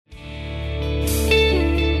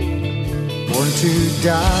born to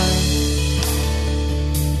die,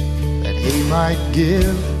 that he might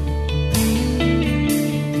give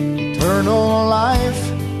eternal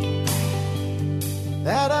life,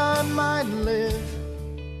 that I might live.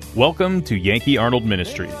 Welcome to Yankee Arnold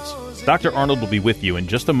Ministries. Dr. Arnold will be with you in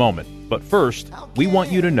just a moment, but first, we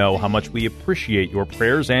want you to know how much we appreciate your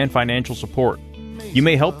prayers and financial support. You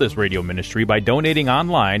may help this radio ministry by donating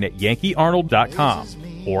online at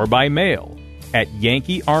yankeearnold.com or by mail at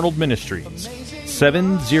Yankee Arnold Ministries,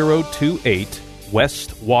 7028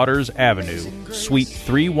 West Waters Avenue, Suite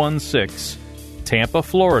 316, Tampa,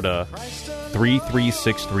 Florida,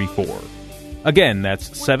 33634. Again,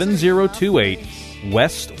 that's 7028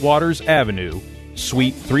 West Waters Avenue,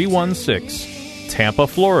 Suite 316, Tampa,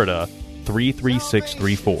 Florida,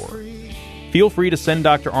 33634. Feel free to send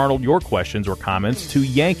Dr. Arnold your questions or comments to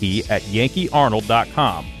Yankee at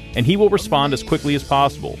yankeearnold.com, and he will respond as quickly as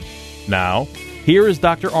possible. Now, here is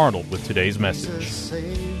Dr. Arnold with today's message.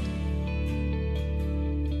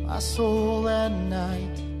 My soul that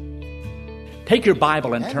night. Take your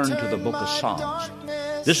Bible and turn to the book of Psalms.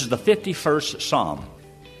 This is the 51st Psalm.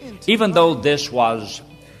 Even though this was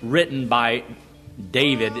written by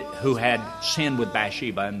David, who had sinned with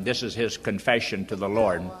Bathsheba, and this is his confession to the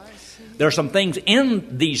Lord, there are some things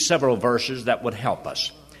in these several verses that would help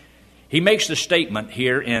us. He makes the statement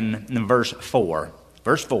here in verse 4.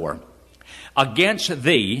 Verse 4, against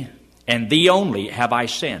thee and thee only have I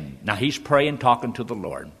sinned. Now he's praying, talking to the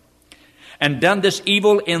Lord. And done this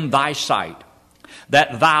evil in thy sight,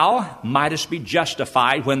 that thou mightest be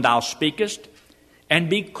justified when thou speakest, and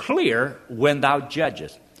be clear when thou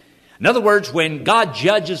judgest. In other words, when God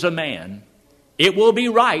judges a man, it will be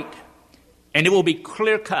right, and it will be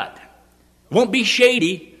clear-cut. It won't be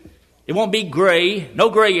shady. It won't be gray. No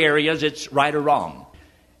gray areas. It's right or wrong.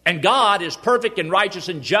 And God is perfect and righteous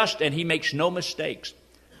and just, and he makes no mistakes.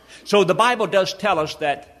 So the Bible does tell us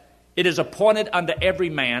that it is appointed unto every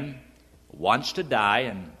man once to die,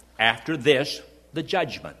 and after this, the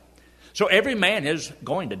judgment. So every man is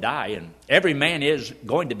going to die, and every man is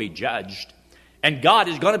going to be judged. And God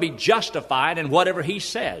is going to be justified in whatever he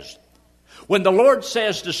says. When the Lord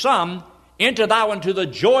says to some, enter thou into the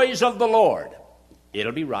joys of the Lord,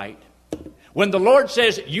 it'll be right. When the Lord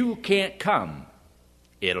says you can't come,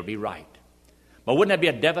 it'll be right. But wouldn't that be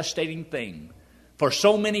a devastating thing for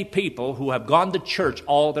so many people who have gone to church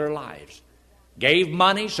all their lives? Gave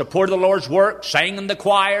money, supported the Lord's work, sang in the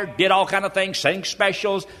choir, did all kind of things, sang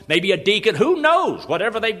specials, maybe a deacon, who knows,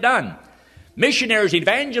 whatever they've done. Missionaries,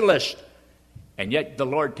 evangelists, and yet the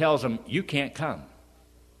Lord tells them, you can't come.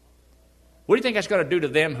 What do you think that's going to do to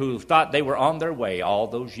them who thought they were on their way all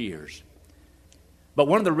those years? But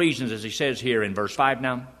one of the reasons, as he says here in verse 5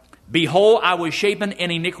 now, behold, I was shapen in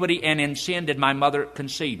iniquity, and in sin did my mother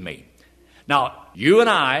conceive me. Now, you and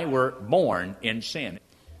I were born in sin.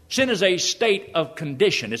 Sin is a state of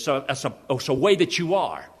condition. It's a way that you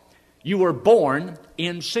are. You were born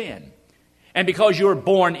in sin. And because you were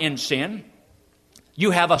born in sin,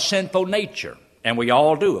 you have a sinful nature. And we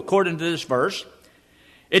all do. According to this verse,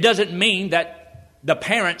 it doesn't mean that the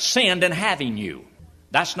parents sinned in having you.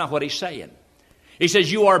 That's not what he's saying. He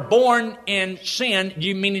says you are born in sin,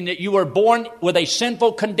 meaning that you were born with a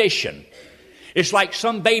sinful condition. It's like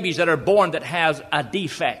some babies that are born that has a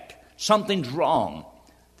defect. Something's wrong.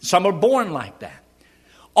 Some are born like that.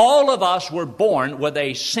 All of us were born with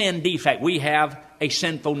a sin defect. We have a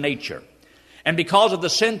sinful nature. And because of the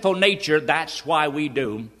sinful nature, that's why we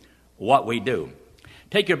do what we do.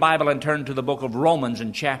 Take your Bible and turn to the book of Romans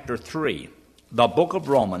in chapter 3. The book of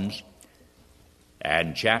Romans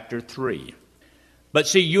and chapter 3. But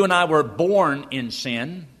see, you and I were born in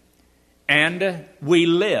sin, and we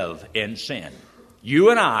live in sin.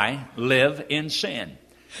 You and I live in sin.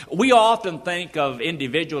 We often think of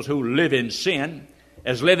individuals who live in sin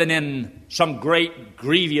as living in some great,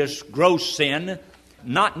 grievous, gross sin.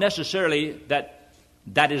 Not necessarily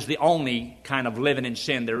that is the only kind of living in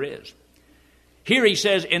sin there is. Here he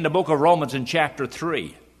says in the book of Romans in chapter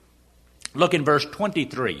 3, look in verse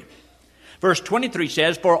 23. Verse 23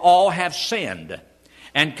 says, for all have sinned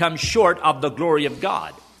and come short of the glory of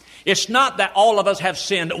God. It's not that all of us have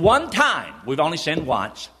sinned one time. We've only sinned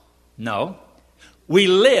once. No. We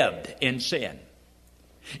lived in sin.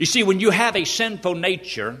 You see, when you have a sinful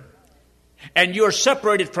nature and you're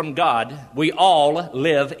separated from God, we all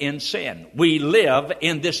live in sin. We live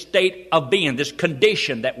in this state of being, this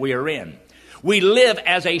condition that we are in. We live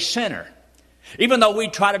as a sinner. Even though we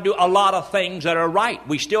try to do a lot of things that are right,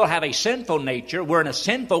 we still have a sinful nature. We're in a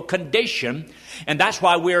sinful condition, and that's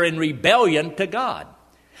why we're in rebellion to God.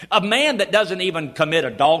 A man that doesn't even commit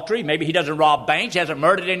adultery, maybe he doesn't rob banks, he hasn't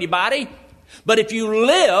murdered anybody, But if you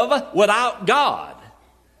live without God,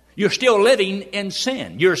 you're still living in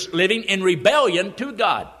sin. You're living in rebellion to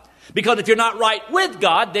God. Because if you're not right with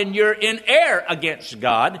God, then you're in error against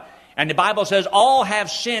God. And the Bible says all have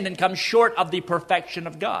sinned and come short of the perfection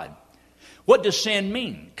of God. What does sin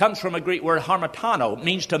mean? It comes from a Greek word harmatano. It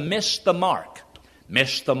means to miss the mark.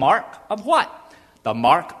 Miss the mark of what? The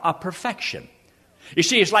mark of perfection. You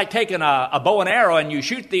see, it's like taking a bow and arrow and you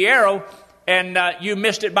shoot the arrow and you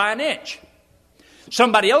missed it by an inch.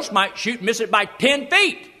 Somebody else might miss it by 10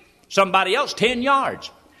 feet. Somebody else 10 yards.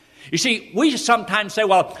 You see, we sometimes say,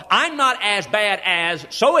 well, I'm not as bad as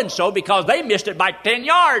so-and-so because they missed it by 10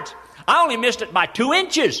 yards. I only missed it by 2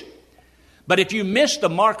 inches. But if you miss the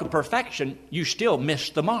mark of perfection, you still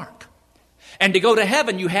miss the mark. And to go to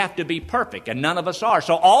heaven, you have to be perfect, and none of us are.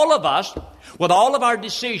 So all of us, with all of our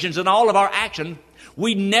decisions and all of our actions,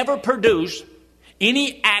 we never produce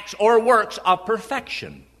any acts or works of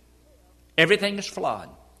perfection. Everything is flawed.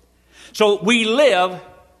 So we live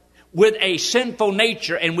with a sinful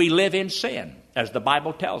nature, and we live in sin, as the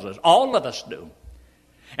Bible tells us. All of us do.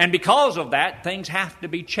 And because of that, things have to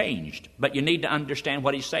be changed. But you need to understand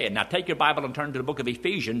what he's saying. Now take your Bible and turn to the book of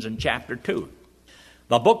Ephesians in chapter 2.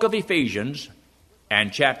 The book of Ephesians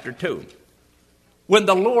and chapter 2. When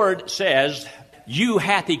the Lord says, you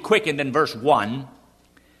hath he quickened in verse 1,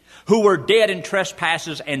 who were dead in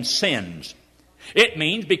trespasses and sins. It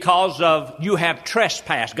means because of you have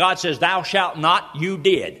trespassed. God says, thou shalt not, you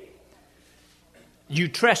did. You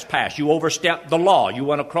trespass. You overstep the law. You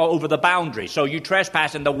want to crawl over the boundary. So you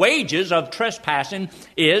trespass. And the wages of trespassing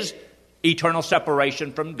is eternal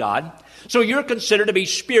separation from God. So you're considered to be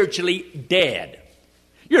spiritually dead.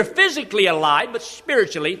 You're physically alive, but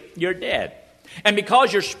spiritually you're dead. And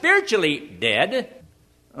because you're spiritually dead,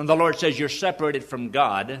 and the Lord says you're separated from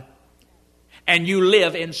God, and you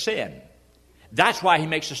live in sin. That's why he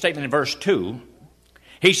makes a statement in verse 2.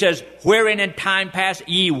 He says, wherein in time past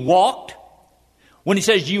ye walked. When he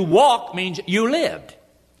says you walked, means you lived.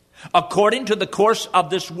 According to the course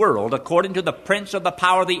of this world, according to the prince of the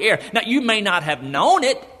power of the air. Now, you may not have known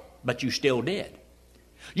it, but you still did.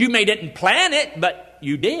 You may didn't plan it, but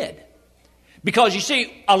you did. Because you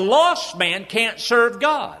see, a lost man can't serve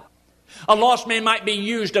God. A lost man might be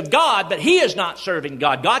used of God, but he is not serving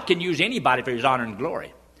God. God can use anybody for his honor and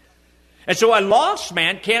glory. And so a lost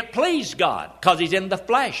man can't please God because he's in the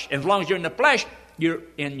flesh. And as long as you're in the flesh, you're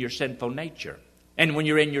in your sinful nature. And when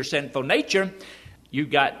you're in your sinful nature,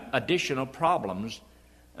 you've got additional problems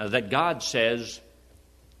that God says,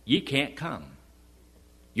 ye can't come.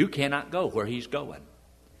 You cannot go where he's going.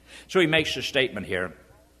 So he makes a statement here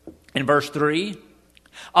in verse 3.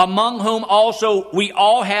 Among whom also we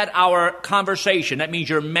all had our conversation. That means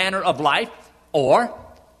your manner of life or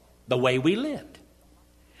the way we lived.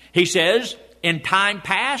 He says, in time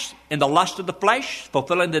past, in the lust of the flesh,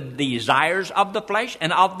 fulfilling the desires of the flesh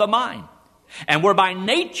and of the mind. And we're by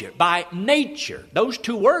nature, those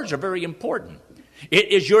two words are very important.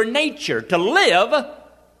 It is your nature to live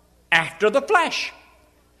after the flesh,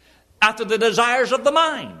 after the desires of the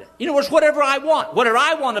mind. You know, it's whatever I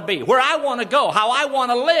want to be, where I want to go, how I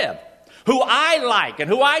want to live, who I like and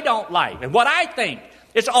who I don't like, and what I think.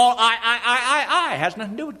 It's all I. It has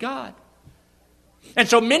nothing to do with God. And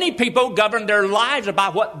so many people govern their lives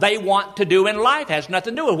about what they want to do in life. It has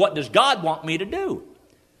nothing to do with what does God want me to do.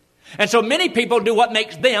 And so many people do what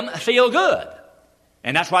makes them feel good.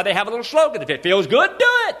 And that's why they have a little slogan. If it feels good, do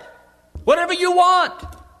it. Whatever you want.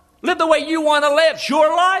 Live the way you want to live.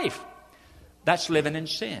 Sure life. That's living in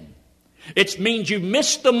sin. It means you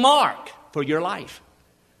missed the mark for your life.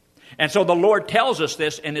 And so the Lord tells us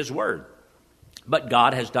this in his word. But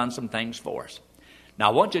God has done some things for us.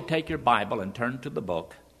 Now I want you to take your Bible and turn to the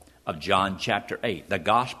book of John chapter 8. The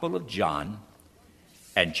Gospel of John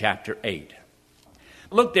and chapter 8.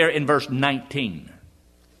 Look there in verse 19.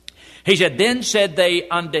 He said, then said they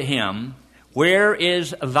unto him, where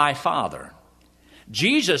is thy Father?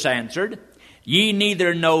 Jesus answered, ye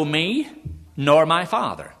neither know me nor my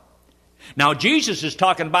Father. Now Jesus is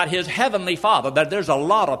talking about his heavenly Father. There's a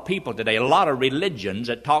lot of people today, a lot of religions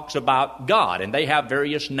that talks about God, and they have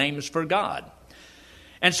various names for God.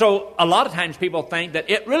 And so a lot of times people think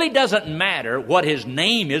that it really doesn't matter what his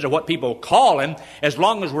name is or what people call him as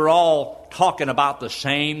long as we're all talking about the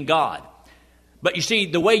same God. But you see,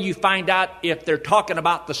 the way you find out if they're talking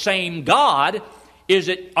about the same God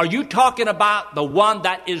are you talking about the one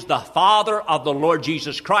that is the Father of the Lord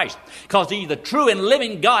Jesus Christ? Because the true and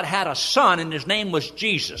living God had a son and his name was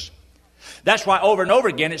Jesus. That's why over and over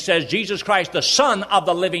again it says Jesus Christ, the Son of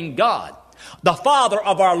the living God, the Father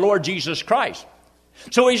of our Lord Jesus Christ.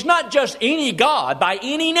 So he's not just any God by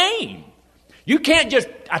any name. You can't just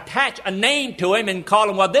attach a name to him and call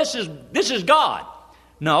him, well, this is God.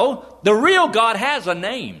 No, the real God has a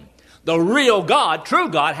name. The real God, true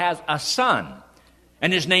God, has a son.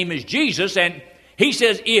 And his name is Jesus. And he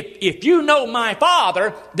says, if you know my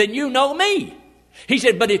Father, then you know me. He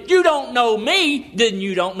said, but if you don't know me, then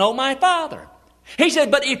you don't know my Father. He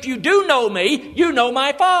said, but if you do know me, you know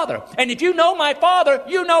my Father. And if you know my Father,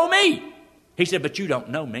 you know me. He said, but you don't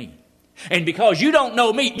know me. And because you don't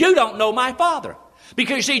know me, you don't know my Father.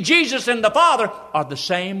 Because you see, Jesus and the Father are the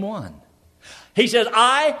same one. He says,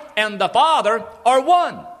 I and the Father are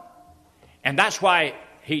one. And that's why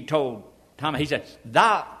he told Thomas, he said,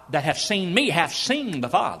 thou that have seen me have seen the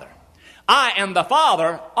Father. I and the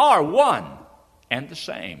Father are one and the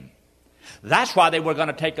same. That's why they were going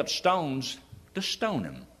to take up stones to stone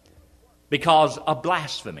him, because of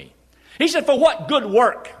blasphemy. He said, for what good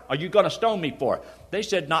work are you going to stone me for? They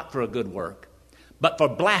said, not for a good work, but for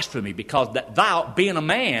blasphemy, because that thou, being a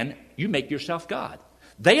man, you make yourself God.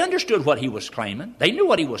 They understood what he was claiming. They knew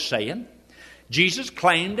what he was saying. Jesus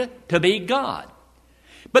claimed to be God.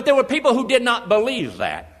 But there were people who did not believe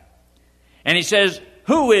that. And he says,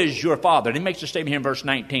 who is your Father? And he makes a statement here in verse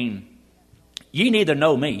 19. Ye neither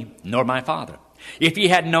know me nor my Father. If ye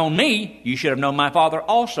had known me, you should have known my Father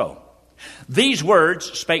also. These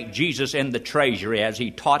words spake Jesus in the treasury as he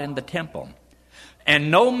taught in the temple. And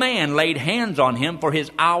no man laid hands on him, for his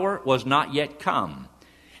hour was not yet come.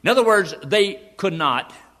 In other words, they could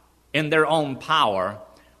not, in their own power,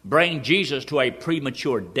 bring Jesus to a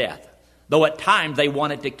premature death. Though at times they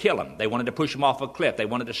wanted to kill him. They wanted to push him off a cliff. They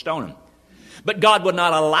wanted to stone him. But God would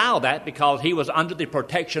not allow that, because he was under the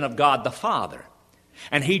protection of God the Father.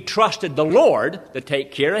 And he trusted the Lord to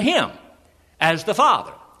take care of him as the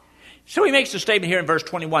Father. So he makes a statement here in verse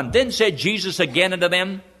 21. Then said Jesus again unto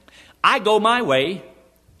them, I go my way,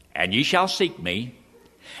 and ye shall seek me,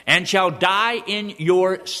 and shall die in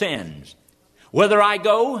your sins. Whither I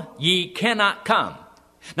go, ye cannot come.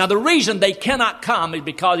 Now the reason they cannot come is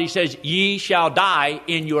because he says, ye shall die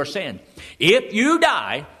in your sins. If you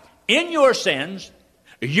die in your sins,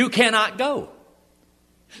 you cannot go.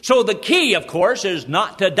 So the key, of course, is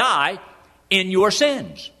not to die in your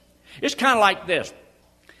sins. It's kind of like this.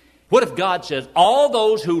 What if God says, all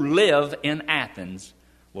those who live in Athens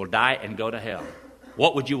will die and go to hell?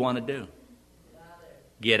 What would you want to do?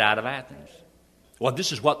 Get out of Athens. Well,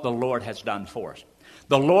 this is what the Lord has done for us.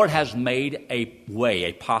 The Lord has made a way,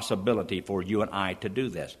 a possibility for you and I to do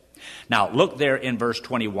this. Now, look there in verse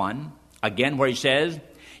 21, again where he says,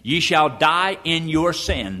 ye shall die in your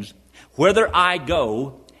sins. Whither I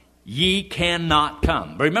go, ye cannot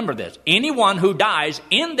come. Remember this. Anyone who dies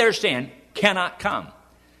in their sin cannot come.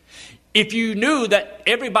 If you knew that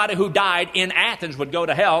everybody who died in Athens would go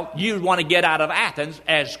to hell, you'd want to get out of Athens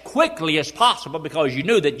as quickly as possible, because you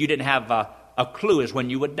knew that you didn't have a clue as when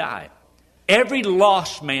you would die. Every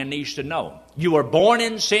lost man needs to know. You were born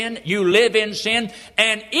in sin, you live in sin,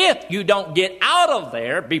 and if you don't get out of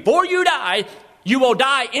there before you die, you will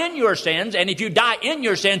die in your sins, and if you die in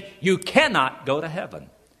your sin, you cannot go to heaven.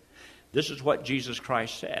 This is what Jesus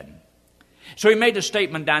Christ said. So he made a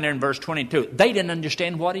statement down there in verse 22. They didn't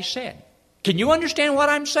understand what he said. Can you understand what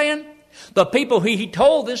I'm saying? The people who he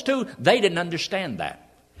told this to, they didn't understand that.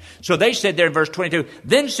 So they said there in verse 22,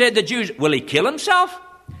 then said the Jews, will he kill himself?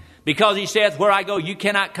 Because he saith, where I go, you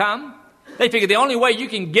cannot come. They figured the only way you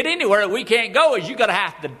can get anywhere that we can't go is you're going to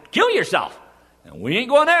have to kill yourself. And we ain't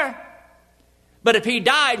going there. But if he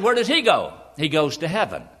died, where does he go? He goes to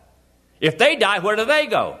heaven. If they die, where do they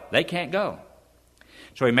go? They can't go.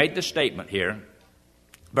 So he made this statement here.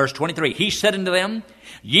 Verse 23, he said unto them,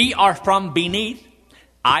 ye are from beneath,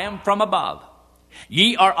 I am from above.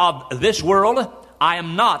 Ye are of this world, I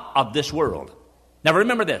am not of this world. Now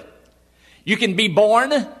remember this. You can be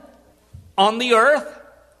born on the earth,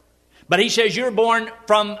 but he says you're born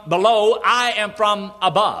from below, I am from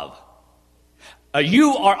above.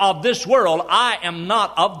 You are of this world, I am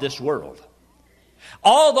not of this world.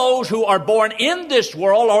 All those who are born in this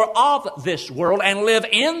world are of this world and live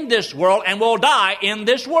in this world and will die in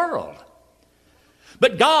this world.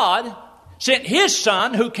 But God sent his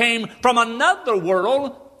Son, who came from another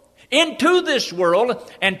world, into this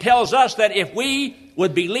world, and tells us that if we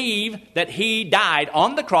would believe that he died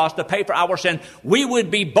on the cross to pay for our sin, we would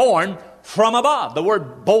be born from above. The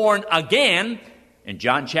word born again in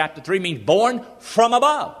John chapter 3 means born from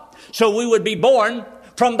above. So we would be born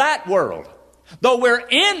from that world. Though we're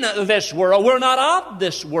in this world, we're not of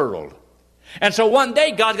this world. And so one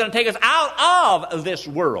day God's going to take us out of this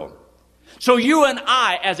world. So you and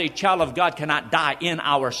I, as a child of God, cannot die in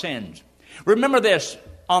our sins. Remember this,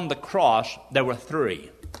 on the cross there were three.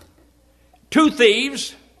 Two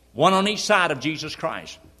thieves one on each side of Jesus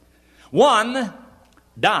Christ. One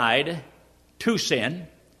died to sin,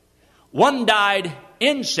 one died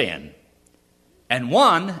in sin, and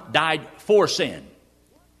one died for sin.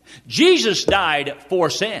 Jesus died for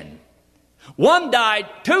sin. One died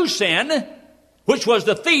to sin, which was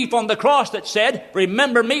the thief on the cross that said,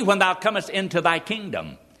 "Remember me when thou comest into thy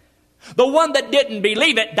kingdom." The one that didn't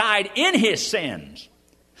believe it died in his sins.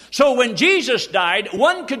 So when Jesus died,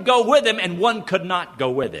 one could go with him and one could not go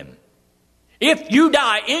with him. If you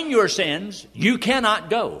die in your sins, you cannot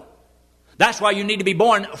go. That's why you need to be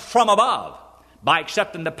born from above by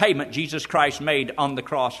accepting the payment Jesus Christ made on the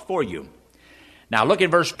cross for you. Now look at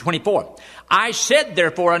verse 24. "I said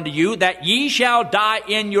therefore unto you that ye shall die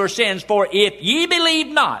in your sins, for if ye believe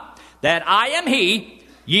not that I am he,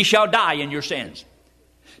 ye shall die in your sins."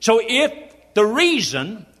 So if the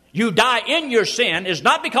reason you die in your sin is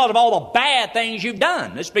not because of all the bad things you've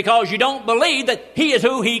done, it's because you don't believe that he is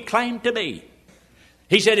who he claimed to be.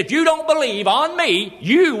 He said, if you don't believe on me,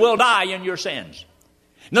 you will die in your sins.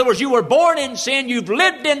 In other words, you were born in sin, you've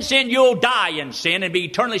lived in sin, you'll die in sin and be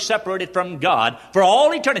eternally separated from God for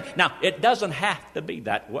all eternity. Now, it doesn't have to be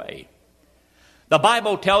that way. The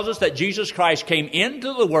Bible tells us that Jesus Christ came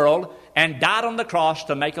into the world and died on the cross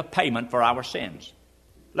to make a payment for our sins.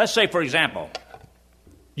 Let's say, for example,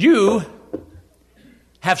 you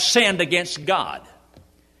have sinned against God,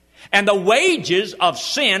 and the wages of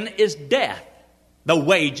sin is death. The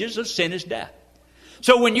wages of sin is death.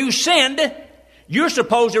 So when you sinned, you're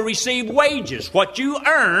supposed to receive wages, what you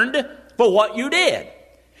earned for what you did.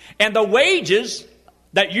 And the wages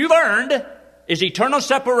that you've earned is eternal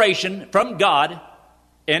separation from God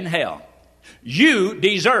in hell. You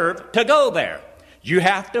deserve to go there. You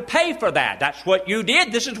have to pay for that. That's what you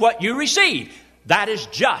did. This is what you received. That is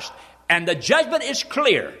just. And the judgment is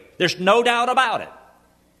clear. There's no doubt about it.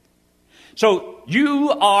 So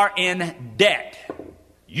you are in debt.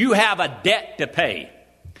 You have a debt to pay.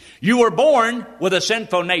 You were born with a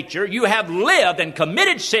sinful nature. You have lived and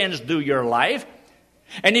committed sins through your life.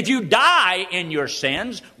 And if you die in your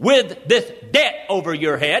sins with this debt over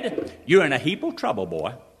your head, you're in a heap of trouble,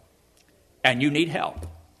 boy. And you need help.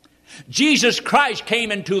 Jesus Christ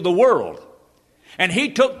came into the world. And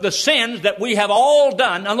he took the sins that we have all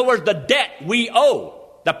done. In other words, the debt we owe.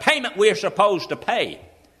 The payment we are supposed to pay.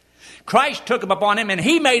 Christ took them upon him and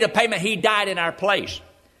he made a payment. He died in our place.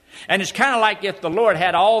 And it's kind of like if the Lord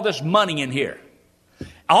had all this money in here.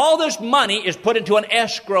 All this money is put into an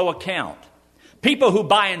escrow account. People who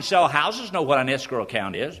buy and sell houses know what an escrow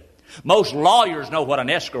account is. Most lawyers know what an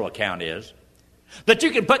escrow account is. That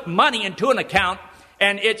you can put money into an account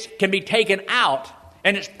and it can be taken out,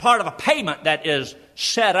 and it's part of a payment that is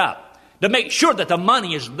set up to make sure that the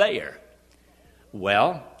money is there.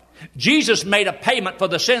 Well, Jesus made a payment for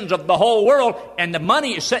the sins of the whole world, and the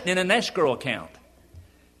money is sitting in an escrow account.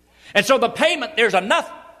 And so the payment, there's enough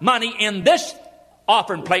money in this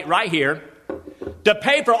offering plate right here to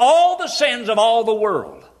pay for all the sins of all the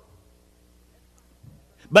world.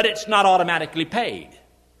 But it's not automatically paid.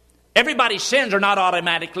 Everybody's sins are not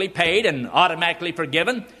automatically paid and automatically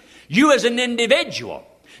forgiven. You as an individual,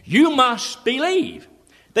 you must believe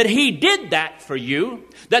that he did that for you,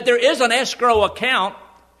 that there is an escrow account,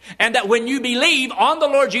 and that when you believe on the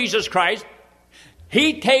Lord Jesus Christ,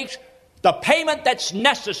 he takes the payment that's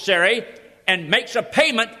necessary and makes a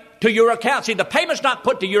payment to your account. See, the payment's not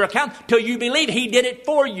put to your account till you believe he did it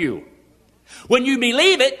for you. When you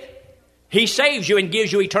believe it, he saves you and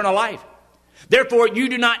gives you eternal life. Therefore, you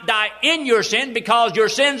do not die in your sin because your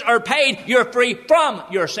sins are paid. You're free from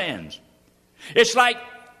your sins. It's like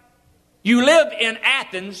you live in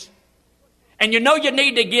Athens and you know you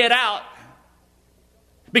need to get out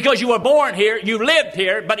because you were born here, you lived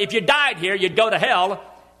here, but if you died here, you'd go to hell.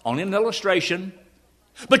 Only an illustration.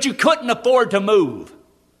 But you couldn't afford to move.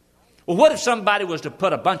 Well, what if somebody was to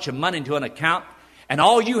put a bunch of money into an account and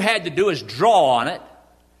all you had to do is draw on it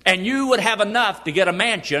and you would have enough to get a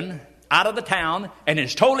mansion out of the town and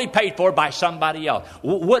it's totally paid for by somebody else?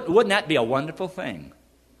 Wouldn't that be a wonderful thing?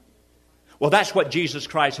 Well, that's what Jesus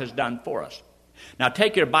Christ has done for us. Now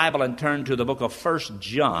take your Bible and turn to the book of 1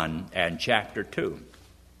 John and chapter 2.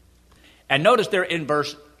 And notice there in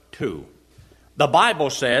verse 2. The Bible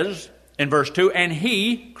says in verse 2, and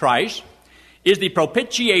he, Christ, is the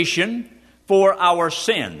propitiation for our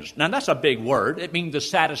sins. Now that's a big word. It means the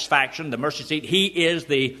satisfaction, the mercy seat. He is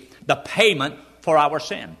the payment for our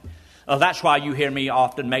sin. That's why you hear me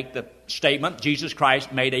often make the statement, Jesus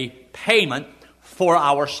Christ made a payment for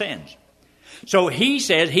our sins. So he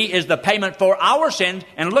says he is the payment for our sins,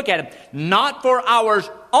 and look at it, not for ours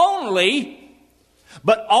only,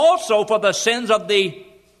 but also for the sins of the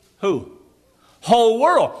who? Whole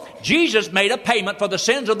world. Jesus made a payment for the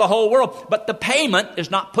sins of the whole world, but the payment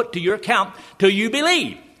is not put to your account till you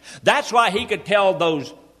believe. That's why he could tell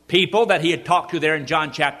those people that he had talked to there in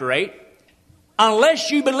John chapter 8, unless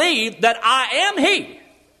you believe that I am he,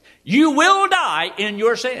 you will die in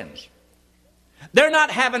your sins. They're not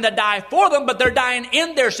having to die for them, but they're dying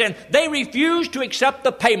in their sin. They refuse to accept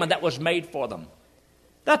the payment that was made for them.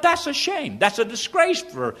 That's a shame. That's a disgrace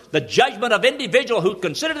for the judgment of individuals who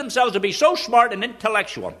consider themselves to be so smart and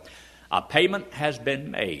intellectual. A payment has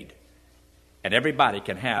been made, and everybody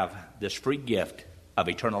can have this free gift of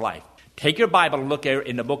eternal life. Take your Bible and look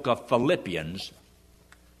in the book of Philippians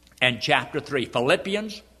and chapter 3.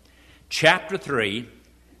 Philippians chapter 3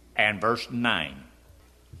 and verse 9.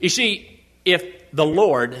 You see, if the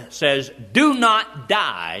Lord says, do not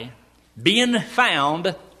die being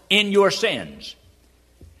found in your sins,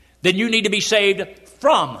 then you need to be saved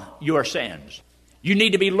from your sins. You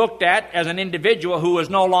need to be looked at as an individual who is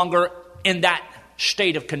no longer in that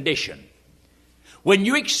state of condition. When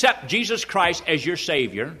you accept Jesus Christ as your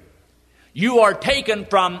Savior, you are taken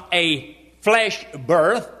from a flesh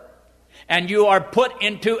birth and you are put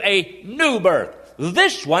into a new birth.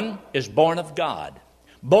 This one is born of God,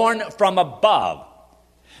 born from above.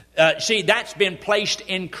 See, that's been placed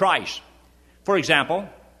in Christ. For example,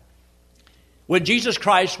 when Jesus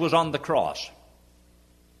Christ was on the cross,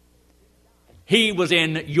 he was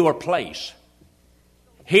in your place.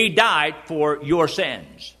 He died for your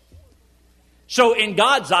sins. So in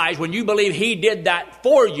God's eyes, when you believe he did that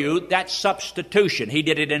for you, that's substitution. He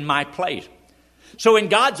did it in my place. So in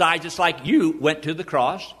God's eyes, it's like you went to the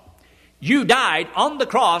cross. You died on the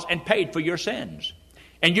cross and paid for your sins.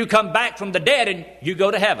 And you come back from the dead and you go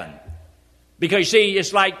to heaven. Because you see,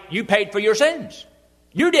 it's like you paid for your sins.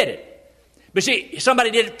 You did it. But see,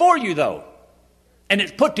 somebody did it for you, though. And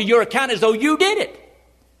it's put to your account as though you did it.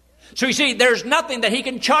 So you see, there's nothing that he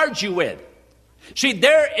can charge you with. See,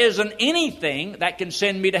 there isn't anything that can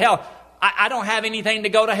send me to hell. I don't have anything to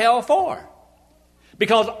go to hell for.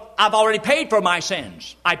 Because I've already paid for my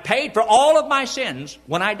sins. I paid for all of my sins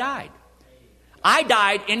when I died. I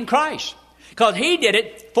died in Christ. Because he did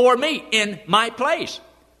it for me in my place.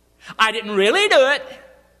 I didn't really do it.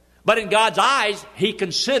 But in God's eyes, he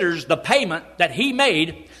considers the payment that he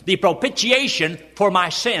made, the propitiation for my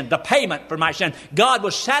sin, the payment for my sin. God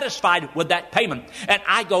was satisfied with that payment, and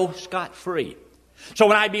I go scot-free. So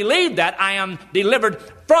when I believe that, I am delivered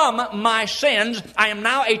from my sins. I am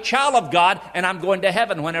now a child of God, and I'm going to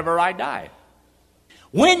heaven whenever I die.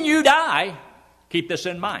 When you die, keep this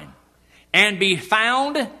in mind, and be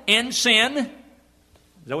found in sin. Is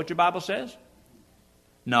that what your Bible says?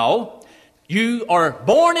 No. You are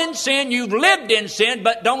born in sin, you've lived in sin,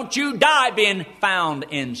 but don't you die being found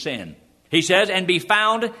in sin. He says, and be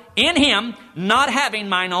found in him, not having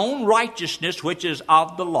mine own righteousness, which is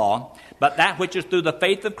of the law, but that which is through the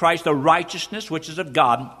faith of Christ, the righteousness which is of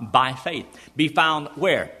God by faith. Be found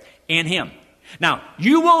where? In him. Now,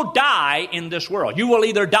 you will die in this world. You will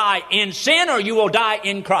either die in sin or you will die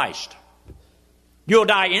in Christ. You'll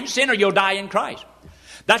die in sin or you'll die in Christ.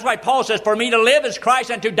 That's why Paul says, for me to live is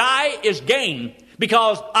Christ and to die is gain.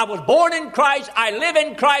 Because I was born in Christ, I live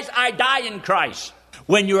in Christ, I die in Christ.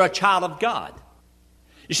 When you're a child of God.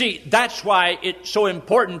 You see, that's why it's so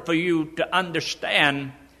important for you to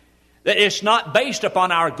understand that it's not based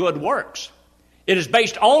upon our good works. It is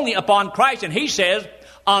based only upon Christ. And he says,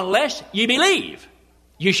 unless you believe,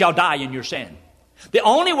 you shall die in your sin. The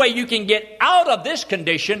only way you can get out of this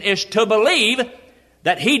condition is to believe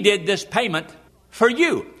that he did this payment for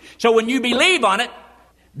you. So when you believe on it,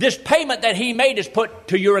 this payment that he made is put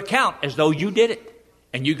to your account as though you did it.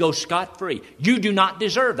 And you go scot-free. You do not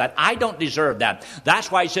deserve that. I don't deserve that.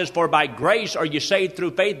 That's why he says, for by grace are you saved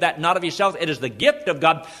through faith, that not of yourself. It is the gift of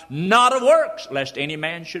God, not of works, lest any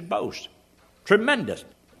man should boast. Tremendous.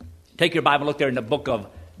 Take your Bible, look there in the book of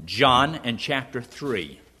John and chapter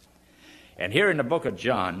 3. And here in the book of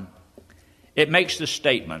John, it makes the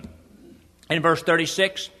statement. In verse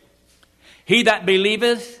 36, he that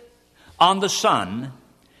believeth on the Son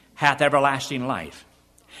hath everlasting life.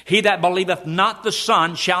 He that believeth not the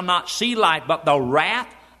Son shall not see life, but the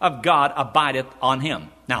wrath of God abideth on him.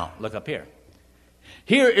 Now, look up here.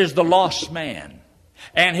 Here is the lost man,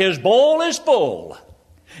 and his bowl is full,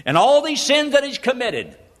 and all these sins that he's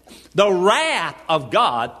committed, the wrath of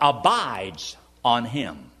God abides on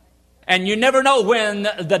him. And you never know when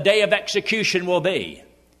the day of execution will be.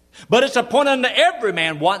 But it's appointed unto every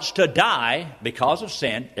man wants to die because of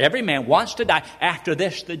sin. Every man wants to die. After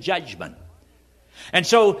this, the judgment. And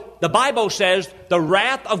so the Bible says the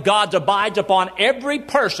wrath of God abides upon every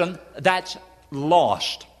person that's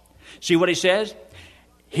lost. See what he says?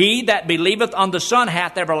 He that believeth on the Son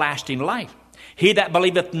hath everlasting life. He that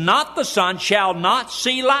believeth not the Son shall not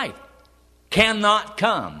see life, cannot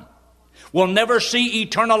come, will never see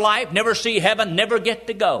eternal life, never see heaven, never get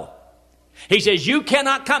to go. He says, you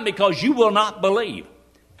cannot come because you will not believe.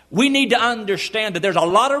 We need to understand that there's a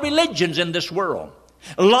lot of religions in this world.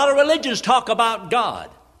 A lot of religions talk about God.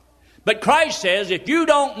 But Christ says, if you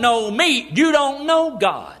don't know me, you don't know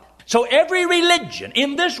God. So every religion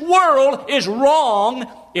in this world is wrong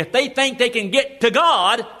if they think they can get to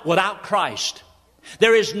God without Christ.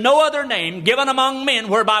 There is no other name given among men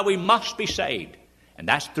whereby we must be saved. And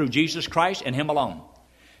that's through Jesus Christ and Him alone.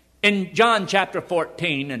 In John chapter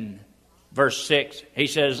 14 and verse 6, He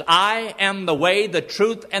says, I am the way, the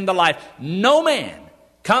truth, and the life. No man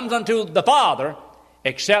comes unto the Father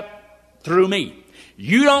except through me.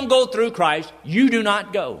 You don't go through Christ, you do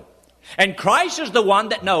not go. And Christ is the one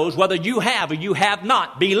that knows whether you have or you have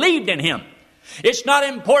not believed in Him. It's not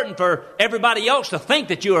important for everybody else to think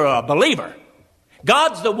that you are a believer.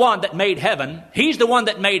 God's the one that made heaven. He's the one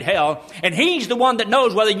that made hell. And He's the one that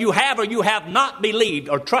knows whether you have or you have not believed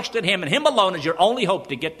or trusted Him, and Him alone is your only hope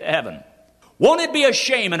to get to heaven. Won't it be a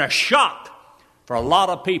shame and a shock for a lot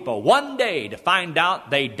of people one day to find out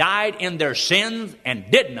they died in their sins and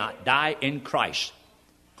did not die in Christ?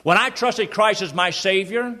 When I trusted Christ as my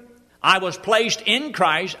Savior, I was placed in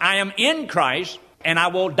Christ, I am in Christ, and I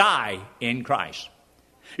will die in Christ.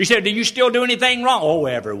 You say, do you still do anything wrong? Oh,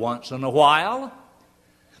 every once in a while.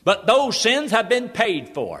 But those sins have been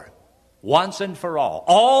paid for once and for all.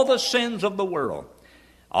 All the sins of the world,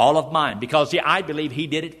 all of mine, because see, I believe He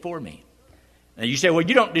did it for me. And you say, well,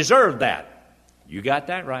 you don't deserve that. You got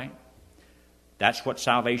that right. That's what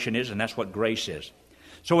salvation is, and that's what grace is.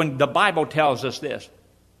 So when the Bible tells us this,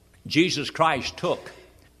 Jesus Christ took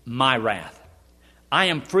my wrath. I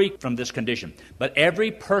am free from this condition. But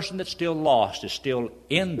every person that's still lost is still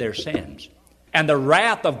in their sins. And the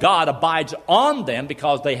wrath of God abides on them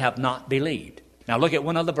because they have not believed. Now look at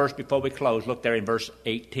one other verse before we close. Look there in verse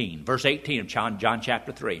 18. Verse 18 of John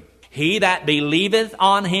chapter 3. He that believeth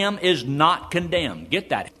on Him is not condemned. Get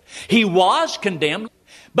that. He was condemned.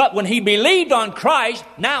 But when he believed on Christ,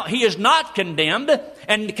 now he is not condemned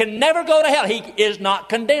and can never go to hell. He is not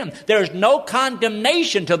condemned. There is no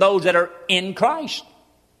condemnation to those that are in Christ,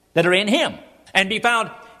 that are in Him. And be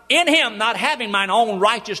found in Him, not having mine own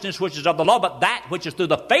righteousness which is of the law, but that which is through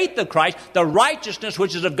the faith of Christ, the righteousness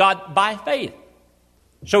which is of God by faith.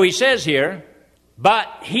 So he says here, but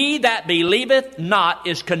he that believeth not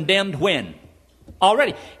is condemned when?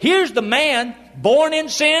 Already. Here's the man born in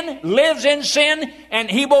sin, lives in sin, and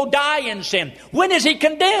he will die in sin. When is he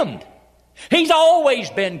condemned? He's always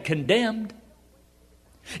been condemned.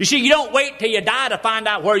 You see, you don't wait till you die to find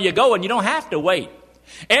out where you go, and you don't have to wait.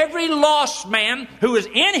 Every lost man who is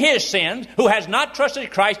in his sins, who has not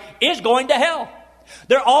trusted Christ, is going to hell.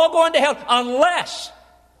 They're all going to hell unless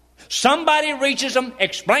somebody reaches them,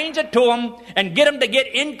 explains it to them, and get them to get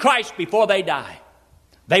in Christ before they die.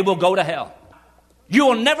 They will go to hell. You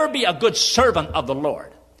will never be a good servant of the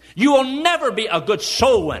Lord. You will never be a good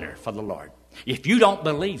soul winner for the Lord if you don't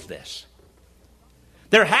believe this.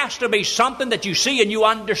 There has to be something that you see and you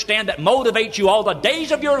understand that motivates you all the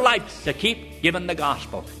days of your life to keep giving the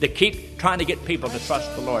gospel, to keep trying to get people to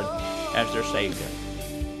trust the Lord as their Savior.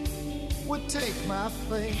 Would take my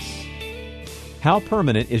place. How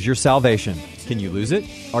permanent is your salvation? Can you lose it?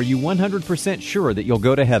 Are you 100% sure that you'll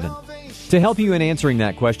go to heaven? To help you in answering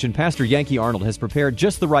that question, Pastor Yankee Arnold has prepared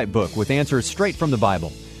just the right book with answers straight from the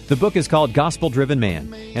Bible. The book is called Gospel Driven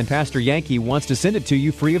Man, and Pastor Yankee wants to send it to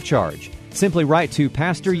you free of charge. Simply write to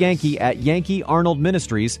Pastor Yankee at Yankee Arnold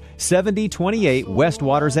Ministries, 7028 West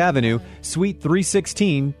Waters Avenue, Suite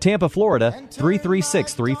 316, Tampa, Florida,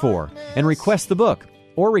 33634, and request the book,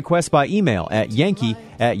 or request by email at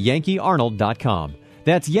yankee@yankeearnold.com.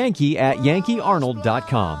 That's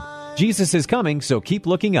yankee@yankeearnold.com. Jesus is coming, so keep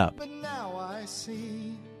looking up.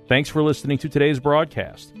 Thanks for listening to today's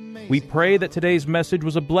broadcast. We pray that today's message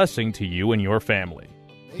was a blessing to you and your family.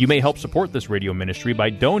 You may help support this radio ministry by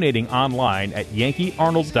donating online at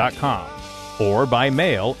yankeearnold.com or by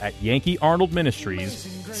mail at Yankee Arnold Ministries,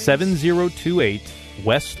 7028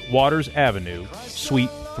 West Waters Avenue,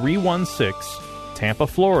 Suite 316, Tampa,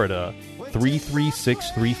 Florida,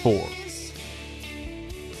 33634.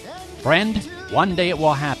 Friend, one day it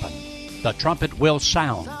will happen. The trumpet will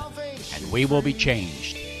sound, and we will be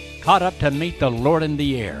changed, caught up to meet the Lord in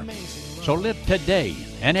the air. So live today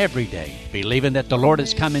and every day, believing that the Lord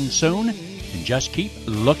is coming soon, and just keep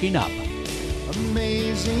looking up.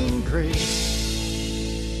 Amazing grace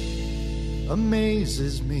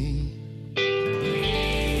amazes me.